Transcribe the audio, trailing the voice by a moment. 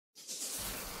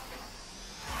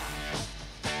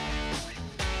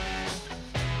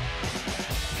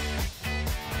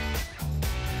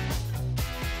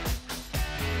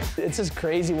It's just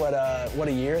crazy what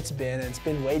a year it's been, and it's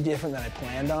been way different than I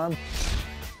planned on.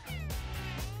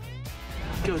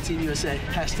 Go Team USA,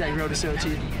 hashtag Road to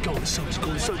Sochi. Go to Sochi, go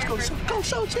to Sochi, go to Sochi, go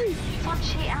Sochi!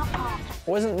 I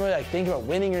wasn't really like thinking about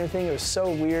winning or anything. It was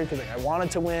so weird because like I wanted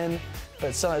to win,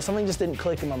 but something just didn't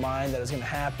click in my mind that it was gonna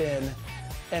happen.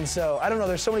 And so, I don't know,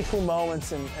 there's so many cool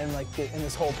moments in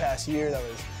this whole past year that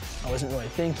I wasn't really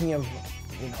thinking of,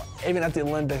 you know, even at the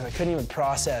Olympics, I couldn't even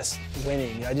process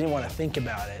winning. You know, I didn't want to think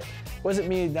about it. It wasn't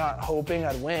me not hoping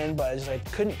I'd win, but I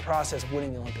couldn't process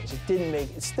winning the Olympics.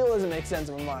 It still doesn't make sense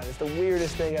in my mind. It's the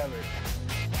weirdest thing ever.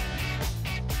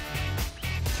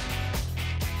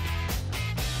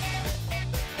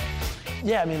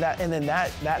 Yeah, I mean,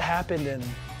 that happened, and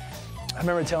I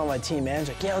remember telling my team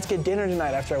manager, like, yeah, let's get dinner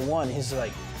tonight after I won. He's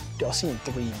like, dude, I'll see you in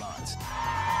 3 months.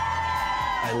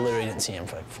 I literally didn't see him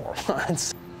for like 4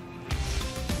 months.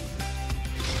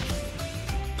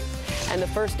 And the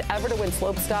first ever to win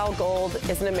slopestyle gold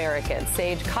is an American.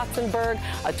 Sage Kotsenburg,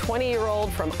 a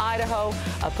 20-year-old from Idaho,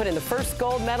 put in the first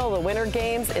gold medal of the Winter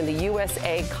Games in the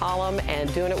USA column,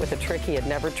 and doing it with a trick he had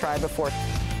never tried before.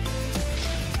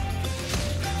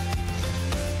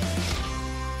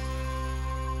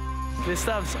 This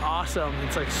stuff's awesome.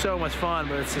 It's like so much fun,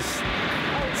 but it's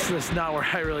just not where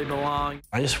I really belong.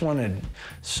 I just wanted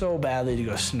so badly to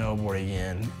go snowboarding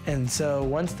again. And so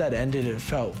once that ended, it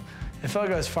felt like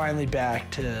I was finally back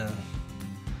to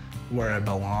where I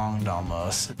belonged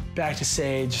almost. Back to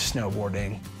Sage,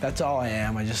 snowboarding. That's all I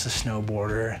am, I'm just a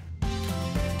snowboarder.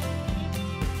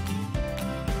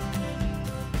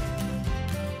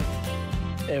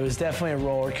 It was definitely a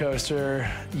roller coaster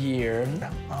year.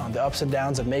 The ups and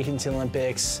downs of making it to the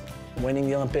Olympics, winning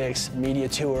the Olympics, media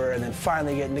tour, and then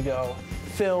finally getting to go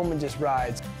film and just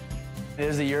ride. It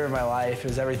was the year of my life. It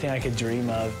was everything I could dream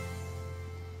of.